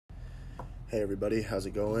Hey everybody, how's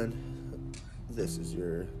it going? This is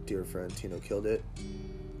your dear friend Tino Killed It,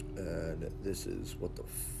 and this is what the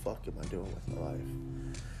fuck am I doing with my life?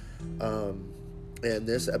 In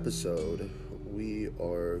this episode, we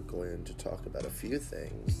are going to talk about a few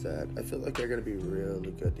things that I feel like are going to be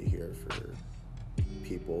really good to hear for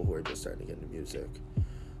people who are just starting to get into music.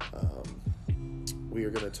 We are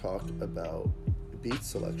going to talk about beat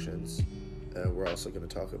selections, and we're also going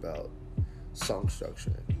to talk about song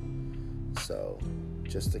structuring. So,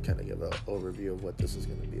 just to kind of give an overview of what this is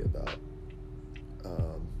going to be about.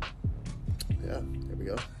 Here we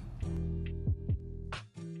go.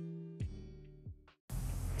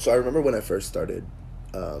 So I remember when I first started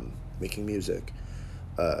making music,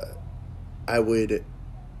 I would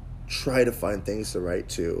try to find things to write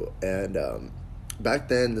to. And back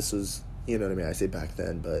then, this was, you know what I mean? I say back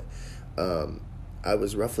then, but I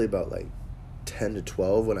was roughly about like 10 to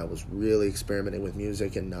 12 when I was really experimenting with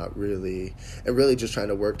music and really just trying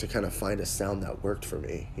to work to kind of find a sound that worked for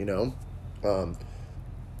me, you know?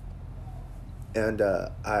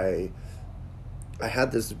 I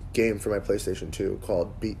had this game for my PlayStation 2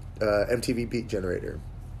 called MTV Beat Generator.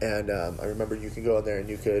 And I remember you could go in there and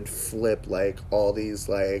you could flip like all these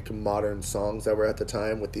like modern songs that were at the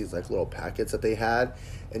time with these like little packets that they had,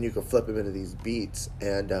 and you could flip them into these beats.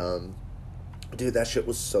 And dude, that shit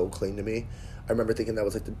was so clean to me. I remember thinking that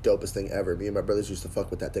was like the dopest thing ever. Me and my brothers used to fuck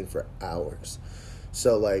with that thing for hours.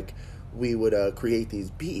 So like we would create these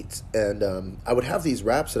beats, and I would have these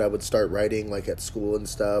raps that I would start writing like at school and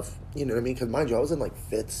stuff. You know what I mean? Because mind you, I was in like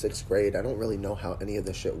 5th, 6th grade. I don't really know how any of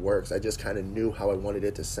this shit works. I just kind of knew how I wanted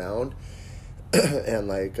it to sound. And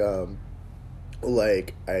like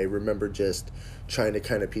I remember just trying to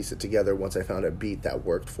kind of piece it together once I found a beat that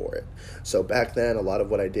worked for it. So back then, a lot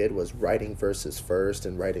of what I did was writing verses first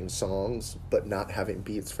and writing songs, but not having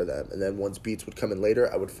beats for them. And then once beats would come in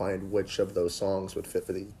later, I would find which of those songs would fit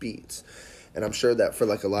for these beats. And I'm sure that for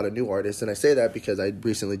like a lot of new artists, and I say that because I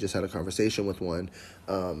recently just had a conversation with one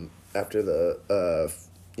after the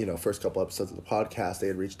first couple episodes of the podcast. They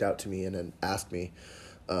had reached out to me and then asked me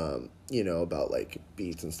about like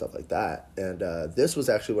beats and stuff like that. And this was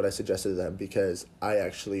actually what I suggested to them because I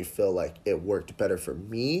actually feel like it worked better for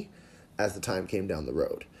me as the time came down the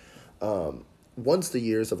road. Once the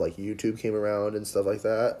years of like YouTube came around and stuff like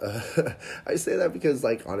that, I say that because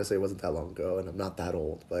like honestly it wasn't that long ago and I'm not that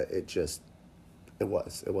old, but it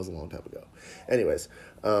was a long time ago. Anyways,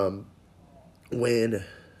 when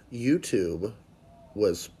YouTube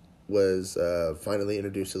was finally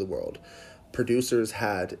introduced to the world, producers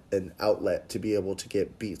had an outlet to be able to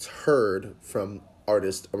get beats heard from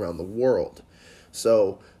artists around the world.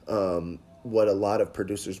 So what a lot of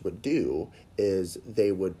producers would do is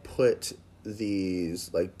they would put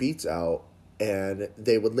these like beats out and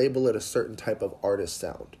they would label it a certain type of artist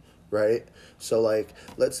sound, right? So like,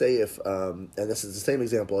 let's say if, and this is the same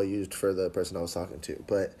example I used for the person I was talking to,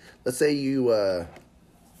 but let's say you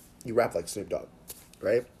rap like Snoop Dogg,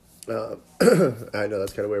 right? I know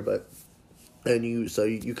that's kind of weird, but and you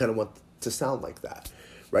kind of want to sound like that,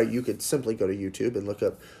 right? You could simply go to YouTube and look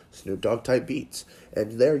up Snoop Dogg type beats,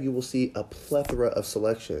 and there you will see a plethora of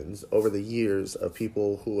selections over the years of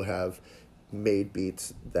people who have made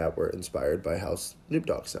beats that were inspired by how Snoop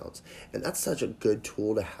Dogg sounds. And that's such a good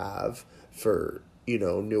tool to have for,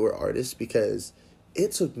 newer artists, because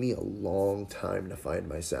it took me a long time to find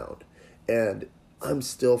my sound. And I'm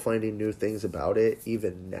still finding new things about it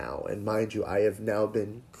even now. And mind you, I have now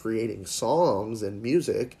been creating songs and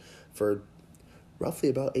music for roughly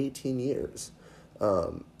about 18 years.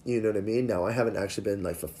 You know what I mean? Now, I haven't actually been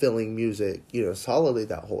like fulfilling music, solidly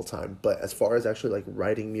that whole time. But as far as actually like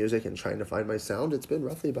writing music and trying to find my sound, it's been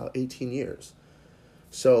roughly about 18 years.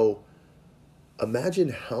 So imagine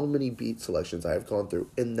how many beat selections I have gone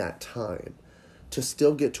through in that time to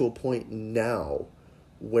still get to a point now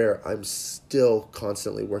where I'm still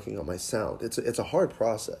constantly working on my sound. It's a hard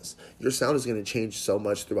process. Your sound is going to change so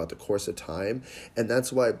much throughout the course of time, and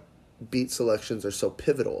that's why beat selections are so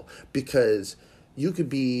pivotal, because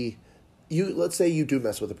let's say you do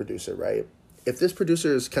mess with a producer, right? If this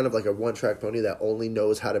producer is kind of like a one-track pony that only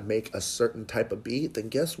knows how to make a certain type of beat, then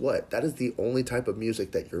guess what? That is the only type of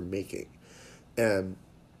music that you're making. And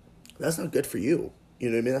that's not good for you. You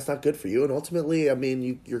know what I mean? That's not good for you. And ultimately, I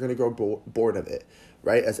mean, you're going to grow bored of it,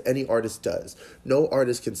 right? As any artist does. No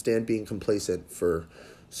artist can stand being complacent for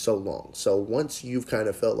so long. So once you've kind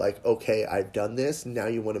of felt like, okay, I've done this, now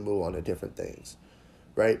you want to move on to different things,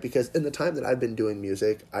 right? Because in the time that I've been doing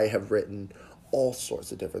music, I have written all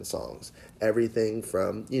sorts of different songs. Everything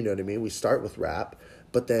from, you know what I mean? We start with rap,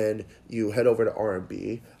 but then you head over to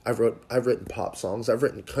R&B. I've written pop songs. I've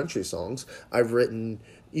written country songs. I've written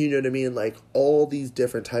You know what I mean? Like all these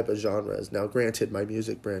different type of genres. Now, granted, my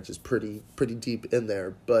music branch is pretty deep in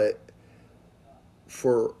there, but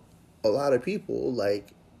for a lot of people, like,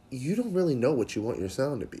 you don't really know what you want your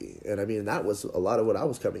sound to be. And I mean, that was a lot of what I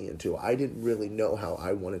was coming into. I didn't really know how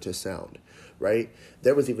I wanted to sound, right?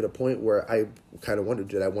 There was even a point where I kind of wondered,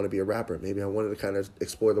 did I want to be a rapper? Maybe I wanted to kind of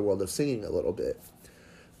explore the world of singing a little bit.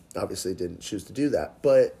 Obviously didn't choose to do that,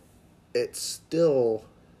 but it's still,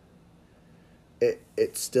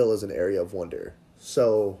 it still is an area of wonder.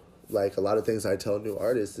 So, like, a lot of things I tell new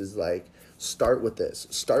artists is, like, start with this.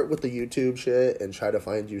 Start with the YouTube shit and try to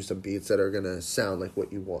find you some beats that are going to sound like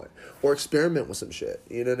what you want. Or experiment with some shit.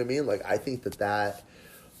 You know what I mean? Like, I think that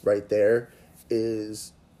right there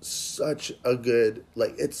is such a good,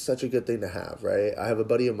 like, it's such a good thing to have, right? I have a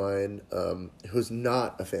buddy of mine who's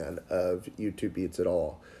not a fan of YouTube beats at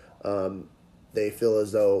all. They feel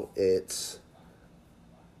as though it's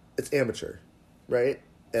amateur, right?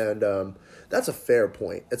 And that's a fair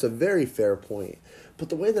point. It's a very fair point. But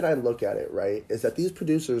the way that I look at it, right, is that these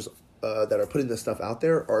producers that are putting this stuff out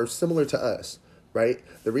there are similar to us, right?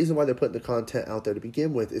 The reason why they're putting the content out there to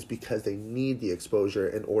begin with is because they need the exposure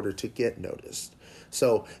in order to get noticed.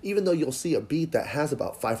 So even though you'll see a beat that has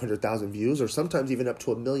about 500,000 views or sometimes even up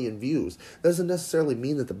to 1 million views, that doesn't necessarily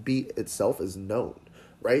mean that the beat itself is known,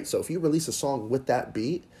 right? So if you release a song with that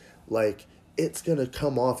beat, like, it's going to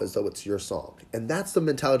come off as though it's your song. And that's the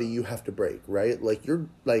mentality you have to break, right? Like, you're,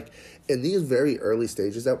 like, in these very early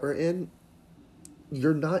stages that we're in,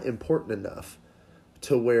 you're not important enough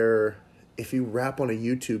to where if you rap on a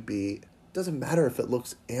YouTube beat, it doesn't matter if it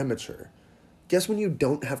looks amateur. Guess when you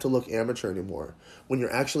don't have to look amateur anymore? When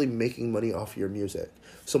you're actually making money off your music.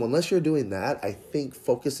 So unless you're doing that, I think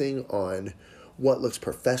focusing on what looks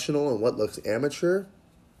professional and what looks amateur,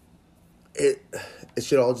 it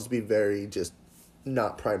should all just be very just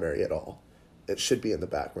not primary at all. It should be in the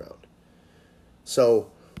background. So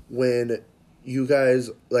when you guys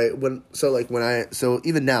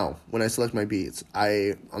even now when I select my beats,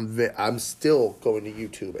 I'm still going to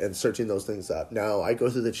YouTube and searching those things up. Now I go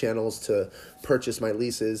through the channels to purchase my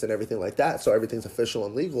leases and everything like that, so everything's official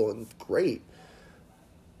and legal and great.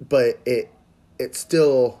 But it's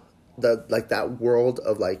still that world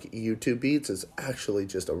of like YouTube beats is actually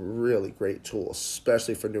just a really great tool,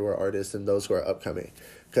 especially for newer artists and those who are upcoming.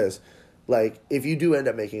 Because like if you do end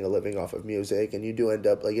up making a living off of music and you do end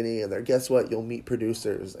up like getting in there, guess what? You'll meet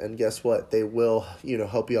producers and guess what? They will,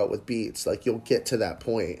 help you out with beats. Like you'll get to that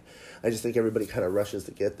point. I just think everybody kind of rushes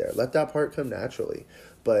to get there. Let that part come naturally.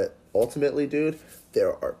 But ultimately, dude,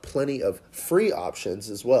 there are plenty of free options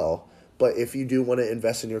as well. But if you do want to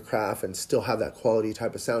invest in your craft and still have that quality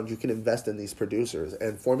type of sound, you can invest in these producers.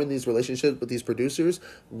 And forming these relationships with these producers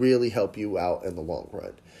really help you out in the long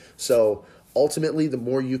run. So ultimately, the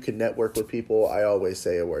more you can network with people, I always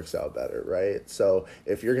say it works out better, right? So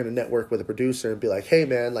if you're going to network with a producer and be like, hey,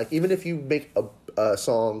 man, like even if you make a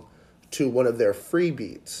song to one of their free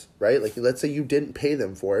beats, right? Like let's say you didn't pay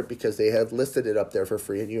them for it because they have listed it up there for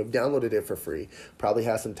free and you have downloaded it for free, probably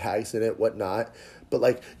has some tags in it, whatnot, but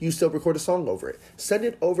like you still record a song over it. Send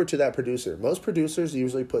it over to that producer. Most producers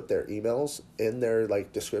usually put their emails in their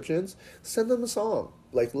like descriptions. Send them a song.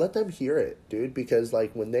 Like let them hear it, dude, because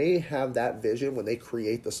like when they have that vision, when they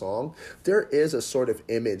create the song, there is a sort of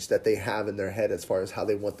image that they have in their head as far as how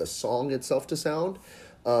they want the song itself to sound.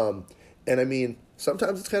 And I mean,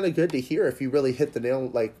 sometimes it's kind of good to hear if you really hit the nail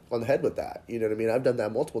like on the head with that. You know what I mean? I've done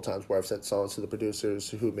that multiple times where I've sent songs to the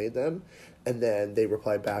producers who made them, and then they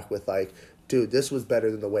reply back with like, dude, this was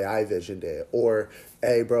better than the way I visioned it. Or,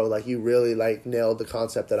 hey, bro, like you really like nailed the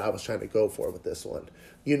concept that I was trying to go for with this one.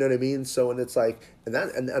 You know what I mean? So, and it's like, and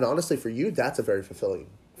honestly for you, that's a very fulfilling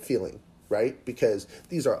feeling, right? Because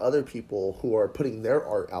these are other people who are putting their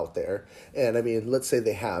art out there. And I mean, let's say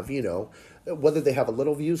they have, whether they have a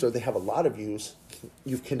little views or they have a lot of views,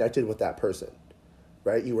 you've connected with that person,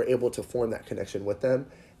 right? You were able to form that connection with them,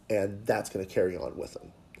 and that's going to carry on with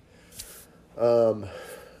them.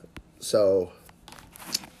 So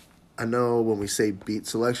I know when we say beat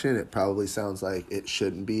selection, it probably sounds like it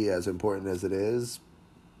shouldn't be as important as it is.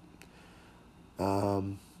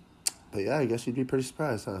 But yeah, I guess you'd be pretty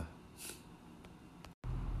surprised, huh?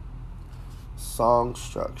 Song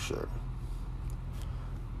structure.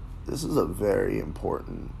 This is a very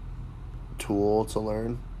important tool to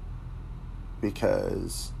learn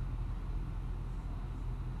because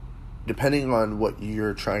depending on what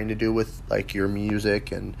you're trying to do with like your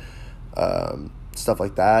music and stuff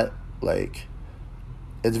like that, like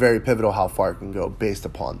it's very pivotal how far it can go based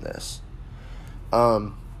upon this.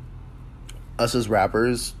 Us as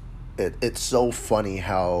rappers, it's so funny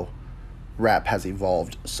how rap has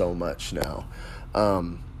evolved so much now.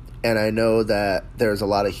 And I know that there's a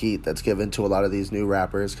lot of heat that's given to a lot of these new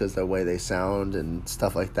rappers because the way they sound and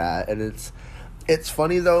stuff like that. And it's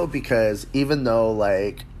funny though, because even though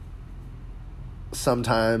like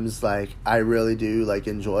sometimes like I really do like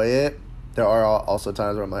enjoy it, there are also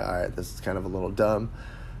times where I'm like, all right, this is kind of a little dumb.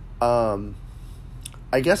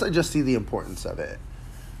 I guess I just see the importance of it,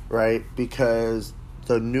 right? Because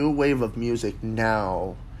the new wave of music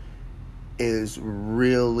now is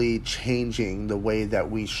really changing the way that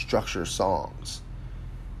we structure songs.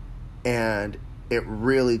 And it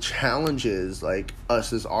really challenges like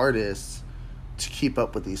us as artists to keep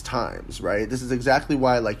up with these times, right? This is exactly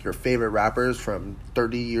why like your favorite rappers from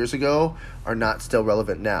 30 years ago are not still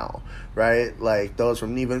relevant now, right? Like those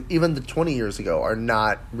from even the 20 years ago are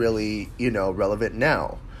not really, relevant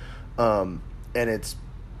now. And it's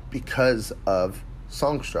because of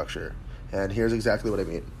song structure. And here's exactly what I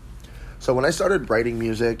mean. So when I started writing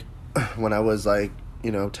music when I was like,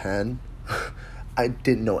 10, I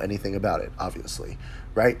didn't know anything about it, obviously,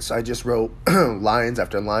 right? So I just wrote lines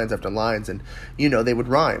after lines after lines, and, they would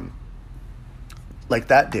rhyme. Like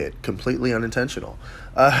that did, completely unintentional.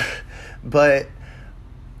 But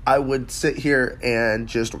I would sit here and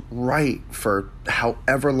just write for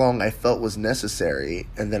however long I felt was necessary,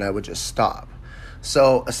 and then I would just stop.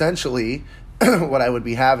 So essentially, what I would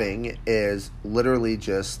be having is literally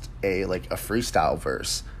just a freestyle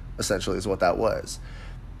verse, essentially is what that was.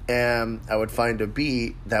 And I would find a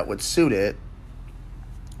beat that would suit it,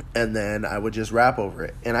 and then I would just rap over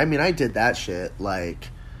it. And I mean, I did that shit like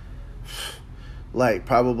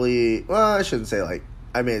probably, well, I shouldn't say like,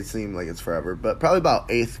 I made it seem like it's forever, but probably about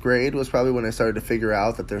 8th grade was probably when I started to figure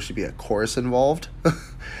out that there should be a chorus involved.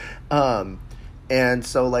 And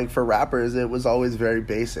so, like, for rappers, it was always very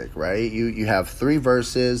basic, right? You have 3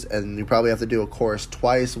 verses, and you probably have to do a chorus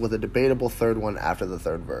twice with a debatable third one after the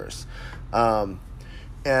third verse. And,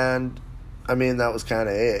 I mean, that was kind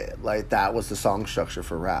of it. Like, that was the song structure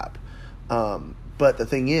for rap. But the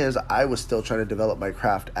thing is, I was still trying to develop my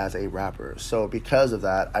craft as a rapper. So because of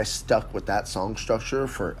that, I stuck with that song structure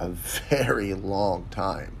for a very long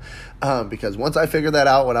time. Because once I figured that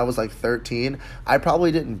out when I was like 13, I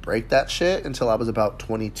probably didn't break that shit until I was about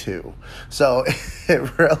 22. So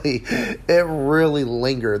it really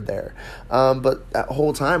lingered there. But that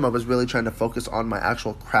whole time I was really trying to focus on my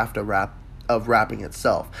actual craft of rapping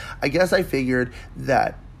itself. I guess I figured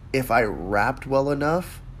that if I rapped well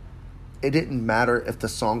enough, it didn't matter if the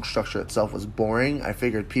song structure itself was boring. I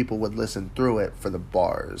figured people would listen through it for the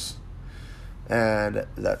bars. And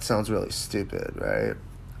that sounds really stupid, right?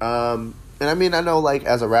 And I mean, I know, like,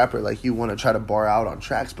 as a rapper, like, you want to try to bar out on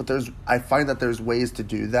tracks, but I find that there's ways to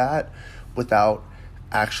do that without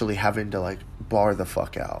actually having to, like, bar the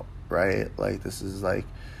fuck out, right? Like, this is, like,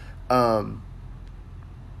 I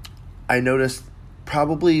noticed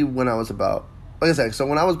probably when I was about, like I said, so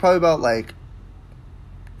when I was probably about, like,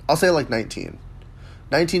 I'll say like 19,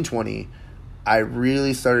 20, I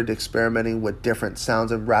really started experimenting with different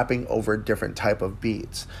sounds and rapping over different type of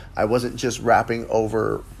beats. I wasn't just rapping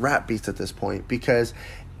over rap beats at this point because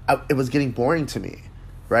it was getting boring to me,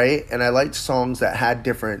 right? And I liked songs that had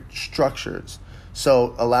different structures.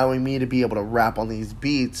 So allowing me to be able to rap on these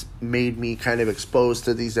beats made me kind of exposed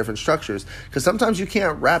to these different structures. Because sometimes you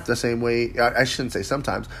can't rap the same way. I shouldn't say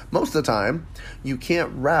sometimes. Most of the time, you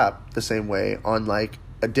can't rap the same way on like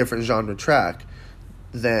a different genre track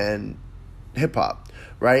than hip hop,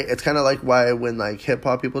 right? It's kind of like why when like hip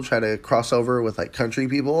hop people try to cross over with like country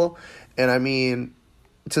people, and I mean,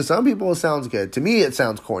 to some people it sounds good. To me, it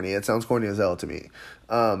sounds corny. It sounds corny as hell to me.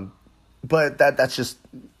 But that's just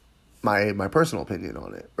my personal opinion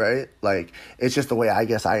on it, right? Like, it's just the way I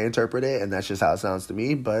guess I interpret it, and that's just how it sounds to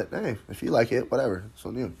me. But hey, if you like it, whatever, it's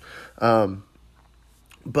on you.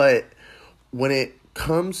 But when it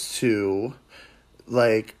comes to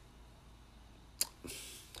like,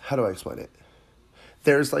 how do I explain it?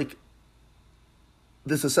 There's like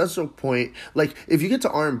this essential point. Like, if you get to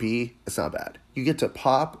R&B, it's not bad. You get to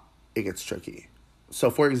pop, it gets tricky. So,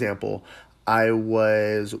 for example, I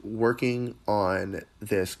was working on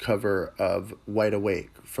this cover of Wide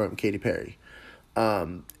Awake from Katy Perry.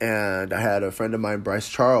 And I had a friend of mine, Bryce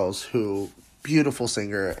Charles, who, beautiful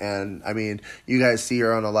singer. And I mean, you guys see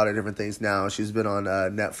her on a lot of different things now. She's been on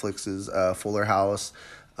Netflix's Fuller House.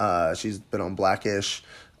 She's been on Blackish.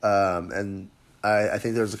 And I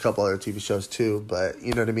think there's a couple other TV shows too, but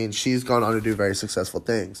you know what I mean? She's gone on to do very successful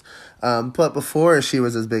things. But before she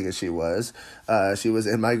was as big as she was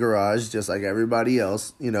in my garage, just like everybody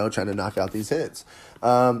else, trying to knock out these hits.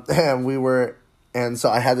 And so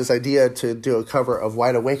I had this idea to do a cover of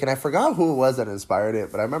Wide Awake, and I forgot who it was that inspired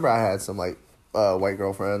it, but I remember I had some like white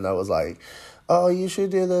girlfriend that was like, oh, you should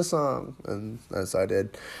do this song. And as I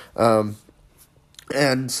did.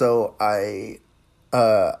 And so I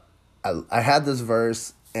had this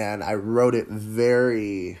verse and I wrote it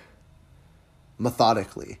very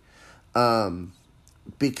methodically.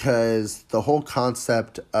 Because the whole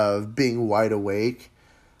concept of being wide awake,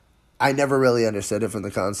 I never really understood it from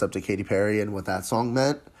the concept of Katy Perry and what that song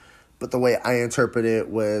meant. But the way I interpret it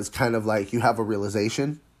was kind of like you have a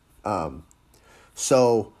realization.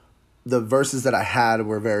 So the verses that I had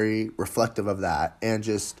were very reflective of that and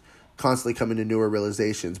just constantly coming to newer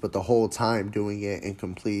realizations, but the whole time doing it in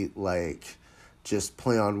complete, like, just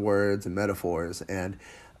play on words and metaphors. And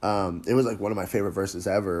it was like one of my favorite verses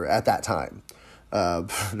ever at that time.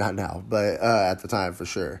 Not now, but at the time for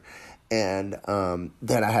sure. And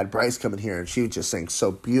then I had Bryce come in here and she would just sing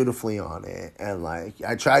so beautifully on it. And like,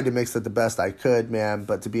 I tried to mix it the best I could, man.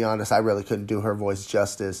 But to be honest, I really couldn't do her voice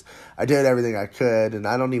justice. I did everything I could. And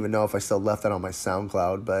I don't even know if I still left that on my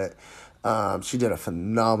SoundCloud. But she did a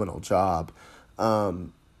phenomenal job.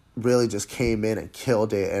 Really just came in and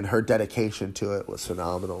killed it. And her dedication to it was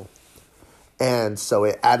phenomenal. And so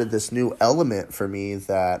it added this new element for me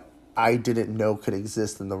that I didn't know could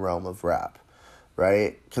exist in the realm of rap.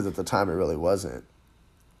 Right? Because at the time it really wasn't.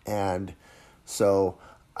 And so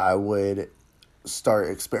I would start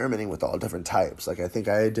experimenting with all different types. Like I think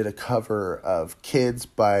I did a cover of Kids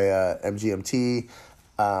by MGMT.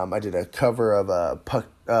 I did a cover of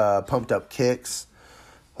Pumped Up Kicks.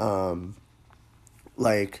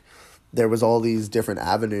 Like there was all these different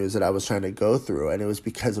avenues that I was trying to go through. And it was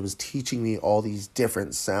because it was teaching me all these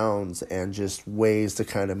different sounds and just ways to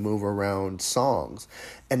kind of move around songs.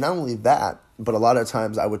 And not only that, but a lot of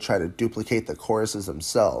times I would try to duplicate the choruses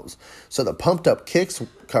themselves. So the Pumped Up Kicks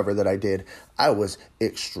cover that I did, I was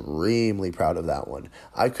extremely proud of that one.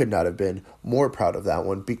 I could not have been more proud of that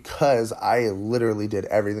one because I literally did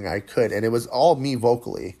everything I could. And it was all me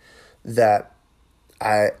vocally that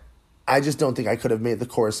I just don't think I could have made the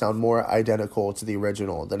chorus sound more identical to the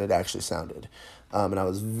original than it actually sounded. And I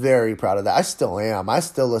was very proud of that. I still am. I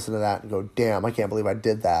still listen to that and go, damn, I can't believe I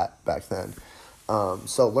did that back then.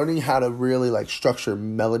 So learning how to really like structure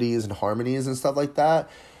melodies and harmonies and stuff like that,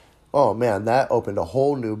 oh man, that opened a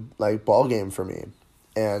whole new like ball game for me.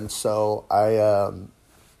 And so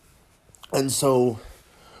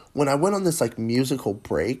when I went on this like musical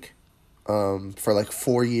break, for like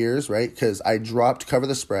 4 years, right? Because I dropped Cover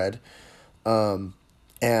the Spread, and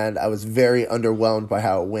I was very underwhelmed by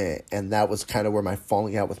how it went, and that was kind of where my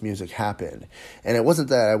falling out with music happened. And it wasn't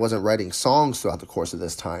that I wasn't writing songs throughout the course of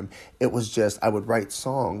this time, it was just I would write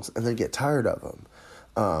songs and then get tired of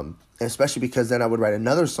them, especially because then I would write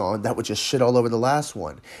another song that would just shit all over the last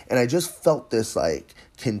one, and I just felt this like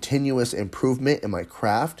continuous improvement in my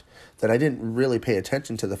craft that I didn't really pay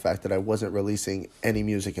attention to the fact that I wasn't releasing any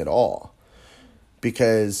music at all.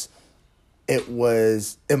 Because it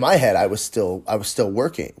was, in my head, I was still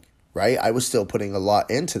working, right? I was still putting a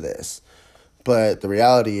lot into this. But the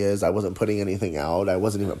reality is I wasn't putting anything out. I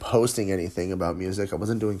wasn't even posting anything about music. I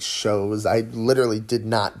wasn't doing shows. I literally did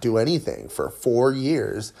not do anything for 4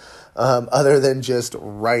 years, other than just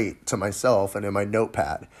write to myself and in my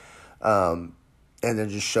notepad. And then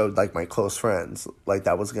just showed like my close friends like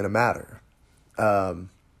that was going to matter.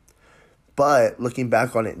 But looking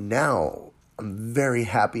back on it now, I'm very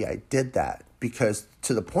happy I did that, because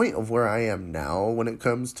to the point of where I am now when it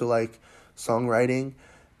comes to like songwriting,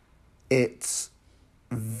 it's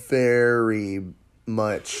very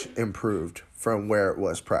much improved from where it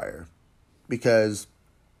was prior. Because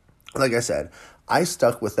like I said, I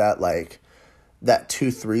stuck with that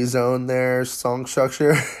 2-3 zone there, song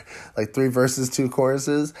structure, like 3 verses, 2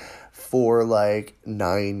 choruses for like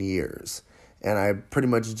 9 years. And I pretty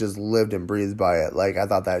much just lived and breathed by it. Like I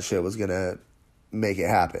thought that shit was going to make it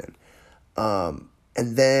happen. And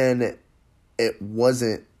then it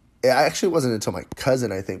actually wasn't until my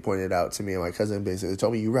cousin, I think, pointed it out to me. And my cousin basically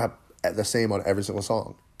told me, you rap the same on every single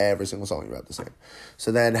song. Every single song you rap the same.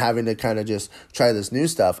 So then having to kind of just try this new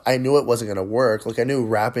stuff, I knew it wasn't going to work. Like I knew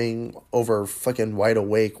rapping over fucking Wide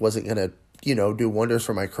Awake wasn't going to, do wonders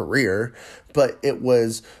for my career. But it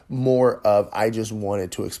was more of I just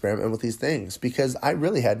wanted to experiment with these things because I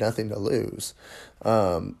really had nothing to lose.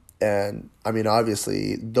 And I mean,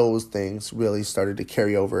 obviously, those things really started to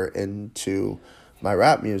carry over into my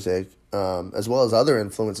rap music, as well as other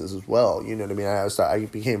influences as well. You know what I mean? I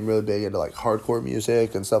became really big into like hardcore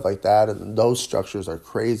music and stuff like that, and those structures are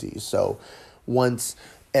crazy. So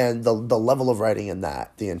and the level of writing in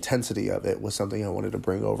that, the intensity of it was something I wanted to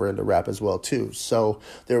bring over into rap as well too. So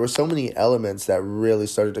there were so many elements that really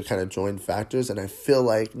started to kind of join factors, and I feel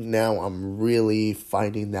like now I'm really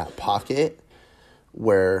finding that pocket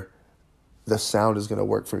where the sound is going to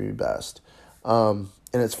work for me best.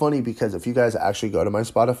 And it's funny because if you guys actually go to my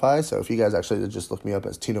Spotify, so if you guys actually just look me up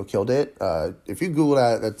as Tino Killed It, if you Google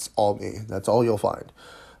that, that's all me. That's all you'll find.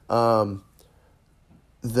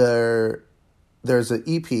 There's an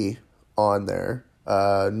EP on there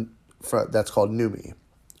that's called New Me.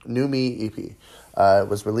 New Me EP. It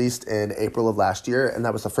was released in April of last year, and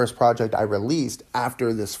that was the first project I released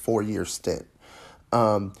after this 4-year stint.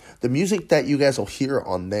 The music that you guys will hear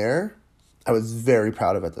on there, I was very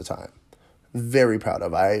proud of at the time. Very proud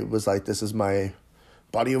of. I was like, this is my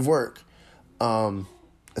body of work.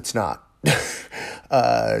 It's not.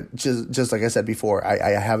 Just like I said before, I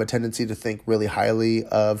have a tendency to think really highly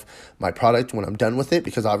of my product when I'm done with it,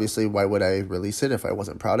 because obviously why would I release it if I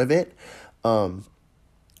wasn't proud of it?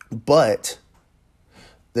 But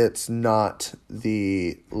that's not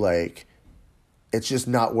it's just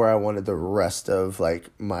not where I wanted the rest of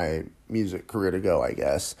my music career to go, I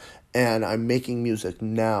guess. And I'm making music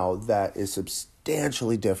now that is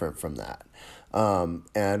substantially different from that.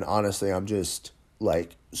 And honestly, I'm just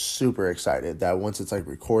super excited that once it's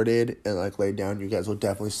recorded and laid down, you guys will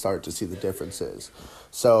definitely start to see the differences.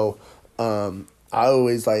 So, I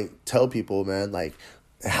always tell people, man,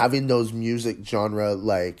 having those music genre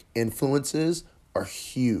influences are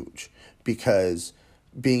huge, because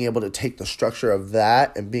being able to take the structure of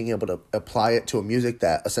that and being able to apply it to a music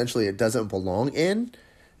that essentially it doesn't belong in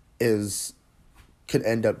could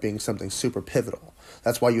end up being something super pivotal.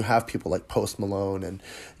 That's why you have people like Post Malone and,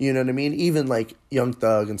 you know what I mean? Even Young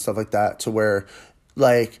Thug and stuff like that, to where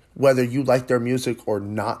whether you like their music or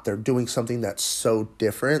not, they're doing something that's so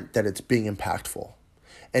different that it's being impactful.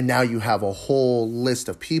 And now you have a whole list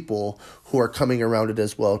of people who are coming around it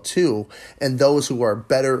as well too. And those who are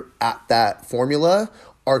better at that formula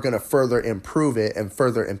are going to further improve it and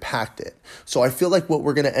further impact it. So I feel like what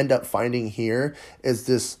we're going to end up finding here is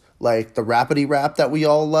this, the rapidy rap that we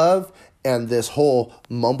all love, and this whole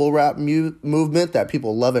mumble rap movement that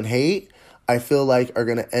people love and hate, I feel are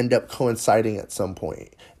going to end up coinciding at some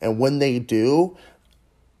point. And when they do,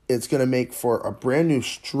 it's going to make for a brand new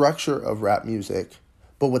structure of rap music,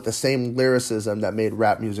 but with the same lyricism that made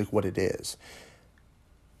rap music what it is.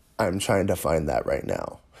 I'm trying to find that right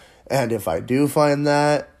now. And if I do find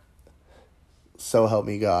that, so help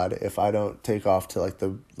me God, if I don't take off to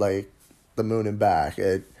the moon and back,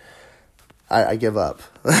 I give up.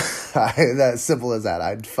 That's simple as that.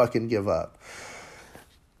 I'd fucking give up.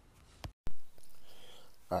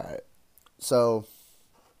 All right. So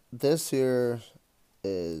this here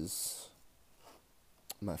is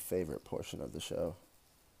my favorite portion of the show,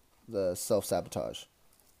 the self-sabotage.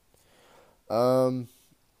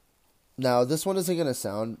 Now, this one isn't going to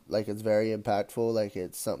sound like it's very impactful, like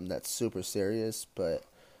it's something that's super serious, but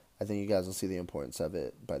I think you guys will see the importance of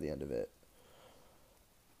it by the end of it.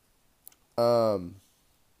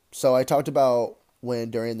 So I talked about when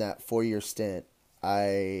during that 4-year stint,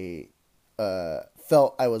 I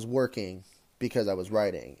felt I was working because I was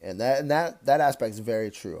writing, and that aspect is very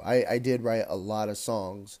true. I did write a lot of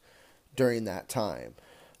songs during that time.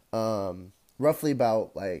 Roughly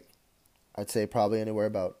about I'd say probably anywhere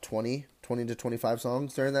about 20 to 25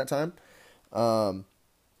 songs during that time.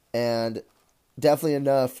 And definitely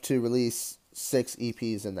enough to release 6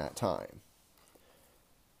 EPs in that time.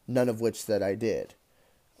 None of which that I did.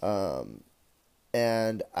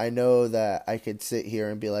 And I know that I could sit here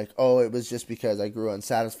and be like, oh, it was just because I grew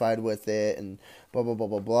unsatisfied with it and blah, blah, blah,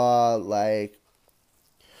 blah, blah.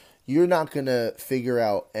 You're not going to figure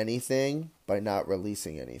out anything by not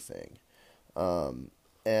releasing anything.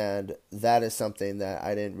 And that is something that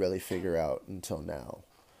I didn't really figure out until now.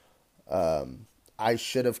 I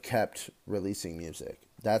should have kept releasing music.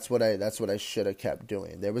 That's what I should have kept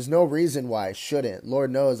doing. There was no reason why I shouldn't.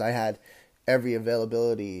 Lord knows I had every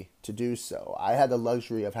availability to do so. I had the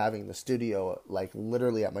luxury of having the studio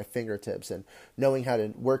literally at my fingertips and knowing how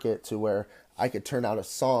to work it to where I could turn out a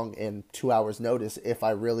song in 2 hours notice if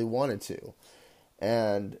I really wanted to.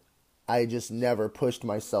 And I just never pushed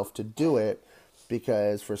myself to do it,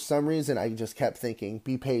 because for some reason I just kept thinking,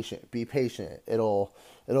 be patient. It'll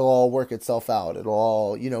all work itself out. It'll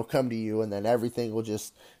all, come to you, and then everything will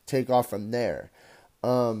just take off from there.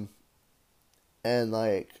 And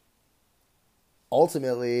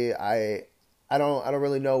ultimately I don't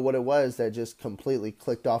really know what it was that just completely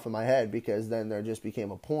clicked off in my head, because then there just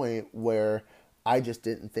became a point where I just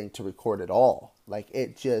didn't think to record at all.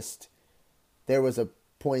 There was a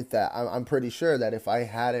point that I'm pretty sure that if I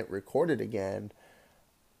hadn't recorded again,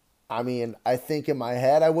 I think in my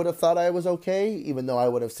head I would have thought I was okay, even though I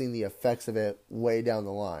would have seen the effects of it way down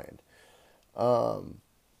the line.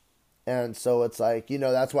 And so it's like,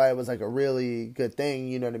 that's why it was like a really good thing,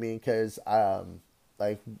 you know what I mean? Because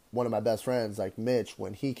like one of my best friends, like Mitch,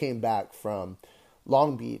 when he came back from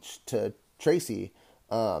Long Beach to Tracy,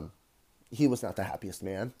 he was not the happiest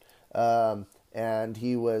man. And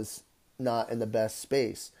he was not in the best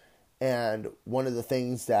space. And one of the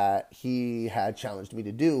things that he had challenged me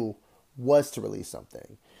to do was to release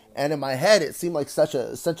something. And in my head, it seemed like such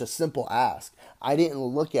a simple ask. I didn't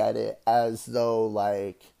look at it as though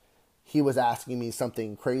like he was asking me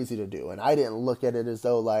something crazy to do, and I didn't look at it as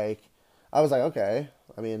though like I was like, okay,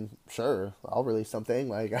 I mean, sure, I'll release something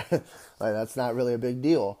like, like that's not really a big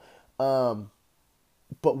deal. But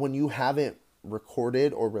when you haven't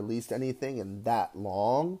recorded or released anything in that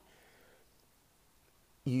long,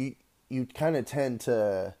 you you kind of tend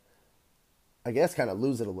to, I guess, kind of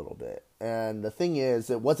lose it a little bit. And the thing is,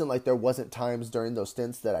 it wasn't like there wasn't times during those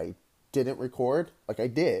stints that I didn't record. Like I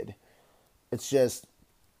did. It's just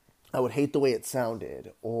I would hate the way it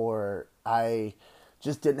sounded, or I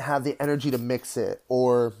just didn't have the energy to mix it,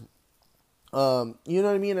 or you know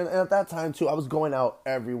what I mean? And at that time too, I was going out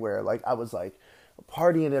everywhere. Like I was like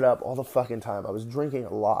partying it up all the fucking time. I was drinking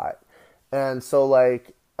a lot. And so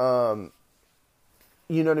like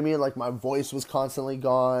you know what I mean? Like my voice was constantly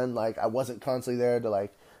gone. Like I wasn't constantly there to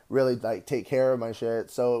like really like take care of my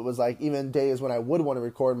shit. So it was like even days when I would want to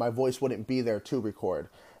record, my voice wouldn't be there to record.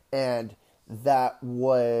 And that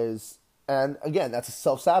was, and again, that's a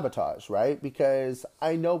self-sabotage, right? Because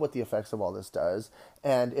I know what the effects of all this does.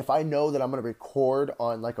 And if I know that I'm going to record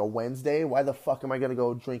on like a Wednesday, why the fuck am I going to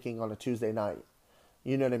go drinking on a Tuesday night?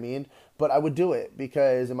 You know what I mean? But I would do it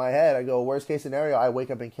because in my head, I go, worst case scenario, I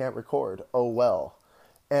wake up and can't record. Oh, well.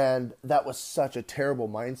 And that was such a terrible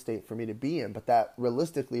mind state for me to be in, but that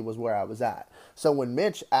realistically was where I was at. So when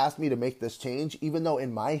Mitch asked me to make this change, even though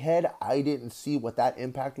in my head I didn't see what that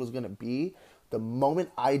impact was going to be, the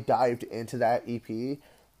moment I dived into that EP,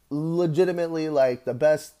 legitimately like the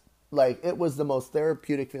best, like it was the most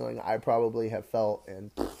therapeutic feeling I probably have felt,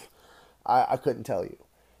 and I couldn't tell you.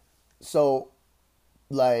 So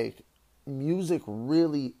like music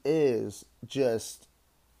really is just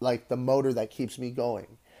like the motor that keeps me going.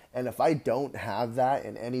 And if I don't have that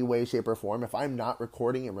in any way, shape, or form, if I'm not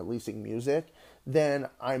recording and releasing music, then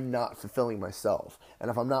I'm not fulfilling myself.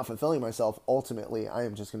 And if I'm not fulfilling myself, ultimately, I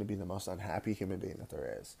am just going to be the most unhappy human being that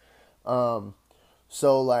there is.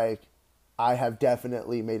 So, like, I have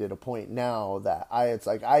definitely made it a point now that it's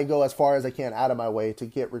like I go as far as I can out of my way to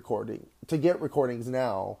get recordings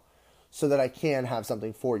now so that I can have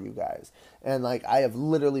something for you guys. And, like, I have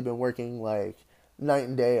literally been working, like, night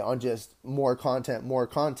and day on just more content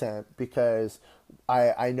because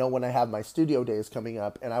I know when I have my studio days coming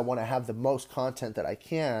up and I want to have the most content that I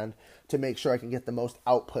can to make sure I can get the most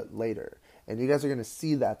output later. And you guys are going to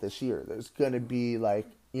see that this year. There's going to be like,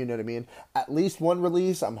 you know what I mean? At least one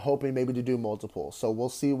release. I'm hoping maybe to do multiple. So we'll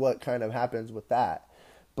see what kind of happens with that.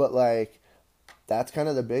 But like, that's kind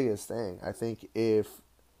of the biggest thing. I think if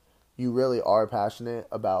you really are passionate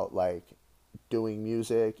about like doing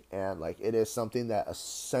music and like it is something that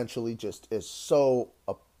essentially just is so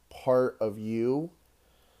a part of you,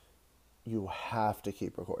 you have to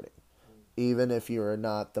keep recording even if you're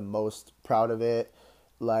not the most proud of it.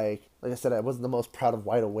 Like I said, I wasn't the most proud of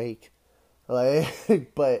Wide Awake,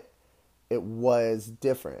 like but it was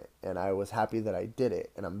different and I was happy that I did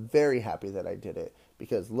it, and I'm very happy that I did it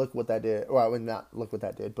because look what that did. Well, I would not look what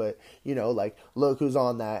that did, but you know, like look who's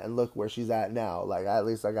on that and look where she's at now. Like at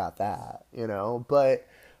least I got that, you know. But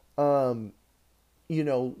you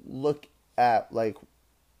know, look at like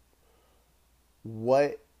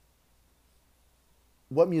what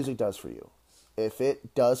music does for you. If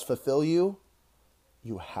it does fulfill you,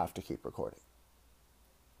 you have to keep recording.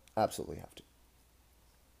 Absolutely have to.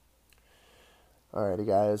 Alrighty,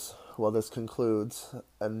 guys. Well, this concludes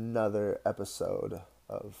another episode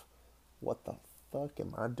of What the Fuck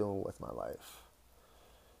Am I Doing With My Life?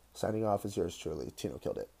 Signing off is yours truly, Tino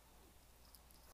Killed It.